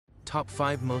Top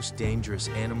 5 most dangerous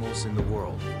animals in the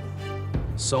world.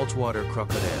 Saltwater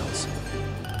crocodiles.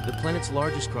 The planet's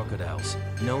largest crocodiles,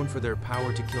 known for their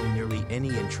power to kill nearly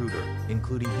any intruder,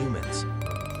 including humans.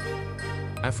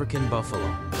 African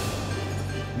buffalo.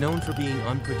 Known for being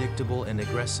unpredictable and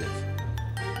aggressive.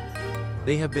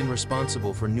 They have been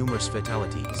responsible for numerous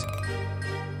fatalities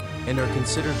and are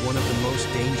considered one of the most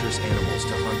dangerous animals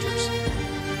to hunters.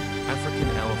 African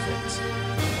elephants.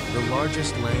 The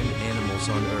largest land animals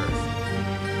on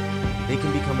Earth. They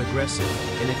can become aggressive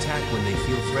and attack when they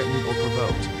feel threatened or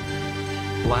provoked.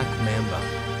 Black mamba.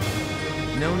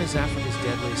 Known as Africa's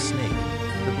deadliest snake,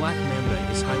 the black mamba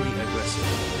is highly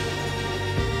aggressive,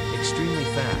 extremely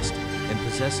fast, and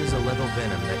possesses a lethal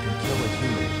venom that can kill a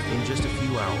human in just a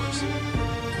few hours.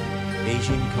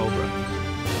 Asian cobra.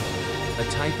 A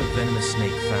type of venomous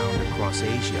snake found across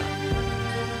Asia.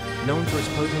 Known for its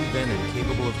potent venom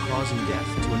capable of causing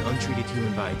death to an untreated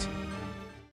human bite.